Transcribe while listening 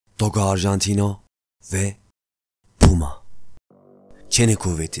Dogo Argentino ve Puma. Çene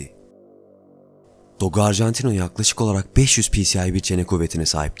kuvveti. Dogo Argentino yaklaşık olarak 500 psi bir çene kuvvetine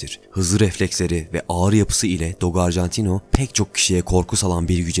sahiptir. Hızlı refleksleri ve ağır yapısı ile Dogo Argentino pek çok kişiye korku salan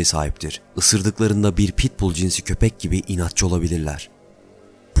bir güce sahiptir. Isırdıklarında bir pitbull cinsi köpek gibi inatçı olabilirler.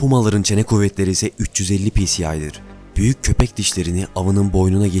 Pumaların çene kuvvetleri ise 350 psi'dir. Büyük köpek dişlerini avının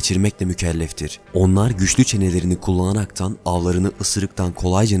boynuna geçirmekle mükelleftir. Onlar güçlü çenelerini kullanaraktan avlarını ısırıktan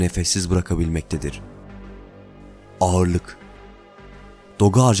kolayca nefessiz bırakabilmektedir. Ağırlık.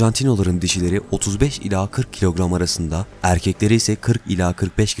 Dogo Argentino'ların dişileri 35 ila 40 kilogram arasında, erkekleri ise 40 ila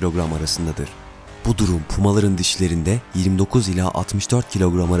 45 kilogram arasındadır. Bu durum pumaların dişilerinde 29 ila 64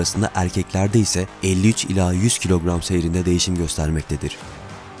 kilogram arasında, erkeklerde ise 53 ila 100 kilogram seyrinde değişim göstermektedir.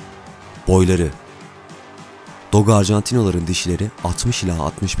 Boyları. Dogo Argentino'ların dişileri 60 ila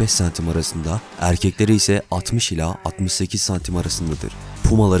 65 santim arasında, erkekleri ise 60 ila 68 santim arasındadır.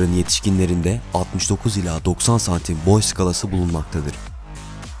 Pumaların yetişkinlerinde 69 ila 90 santim boy skalası bulunmaktadır.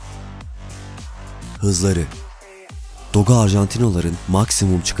 Hızları. Dogo Argentino'ların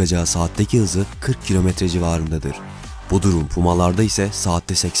maksimum çıkacağı saatteki hızı 40 km civarındadır. Bu durum pumalarda ise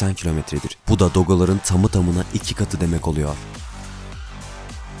saatte 80 kilometredir. Bu da dogoların tamı tamına 2 katı demek oluyor.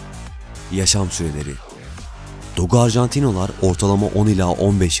 Yaşam süreleri. Dogo Argentino'lar ortalama 10 ila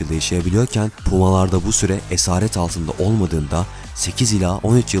 15 yıl yaşayabiliyorken pumalarda bu süre esaret altında olmadığında 8 ila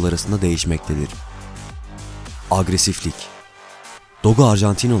 13 yıl arasında değişmektedir. Agresiflik. Dogo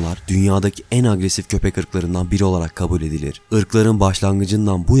Argentino'lar dünyadaki en agresif köpek ırklarından biri olarak kabul edilir. Irkların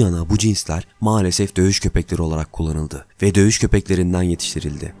başlangıcından bu yana bu cinsler maalesef dövüş köpekleri olarak kullanıldı ve dövüş köpeklerinden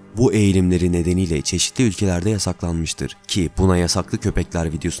yetiştirildi. Bu eğilimleri nedeniyle çeşitli ülkelerde yasaklanmıştır ki buna yasaklı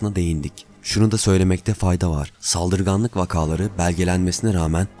köpekler videosuna değindik. Şunu da söylemekte fayda var. Saldırganlık vakaları belgelenmesine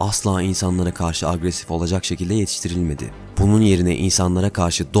rağmen asla insanlara karşı agresif olacak şekilde yetiştirilmedi. Bunun yerine insanlara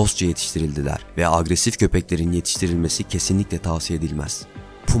karşı dostça yetiştirildiler ve agresif köpeklerin yetiştirilmesi kesinlikle tavsiye edilmez.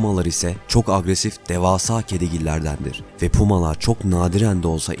 Pumalar ise çok agresif devasa kedigillerdendir ve pumalar çok nadiren de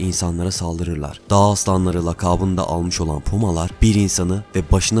olsa insanlara saldırırlar. Dağ aslanları lakabını da almış olan pumalar bir insanı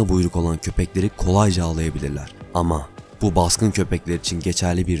ve başına buyruk olan köpekleri kolayca avlayabilirler. Ama bu baskın köpekler için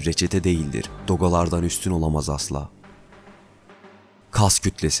geçerli bir reçete değildir. Dogolardan üstün olamaz asla. Kas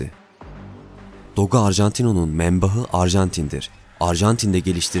kütlesi. Dogo Argentino'nun menbahı Arjantin'dir. Arjantin'de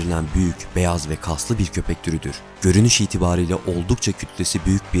geliştirilen büyük, beyaz ve kaslı bir köpek türüdür. Görünüş itibariyle oldukça kütlesi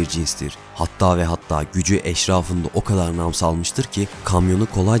büyük bir cinstir. Hatta gücü eşrafında o kadar nam salmıştır ki kamyonu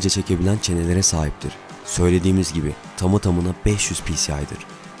kolayca çekebilen çenelere sahiptir. Söylediğimiz gibi tamı tamına 500 psi'dir.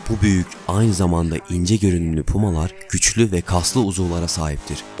 Bu büyük, aynı zamanda ince görünümlü pumalar güçlü ve kaslı uzuvlara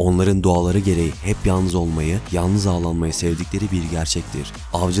sahiptir. Onların doğaları gereği hep yalnız olmayı, yalnız avlanmayı sevdikleri bir gerçektir.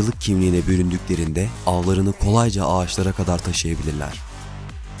 Avcılık kimliğine büründüklerinde avlarını kolayca ağaçlara kadar taşıyabilirler.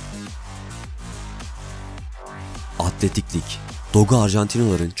 Atletiklik. Dogo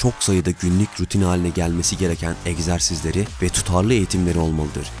Argentino'ların çok sayıda günlük rutin haline gelmesi gereken egzersizleri ve tutarlı eğitimleri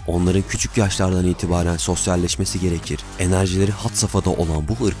olmalıdır. Onların küçük yaşlardan itibaren sosyalleşmesi gerekir. Enerjileri had safhada olan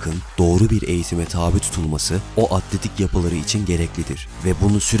bu ırkın doğru bir eğitime tabi tutulması o atletik yapıları için gereklidir ve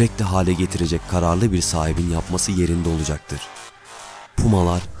bunu sürekli hale getirecek kararlı bir sahibin yapması yerinde olacaktır.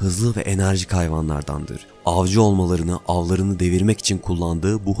 Pumalar hızlı ve enerjik hayvanlardandır. Avcı olmalarını avlarını devirmek için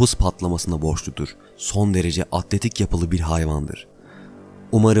kullandığı bu hız patlamasına borçludur. Son derece atletik yapılı bir hayvandır.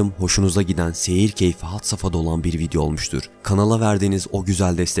 Umarım hoşunuza giden, seyir keyfi had safhada olan bir video olmuştur. Kanala verdiğiniz o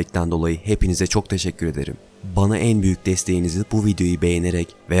güzel destekten dolayı hepinize çok teşekkür ederim. Bana en büyük desteğinizi bu videoyu beğenerek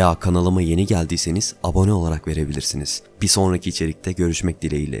veya kanalıma yeni geldiyseniz abone olarak verebilirsiniz. Bir sonraki içerikte görüşmek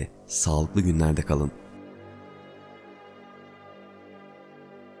dileğiyle. Sağlıklı günlerde kalın.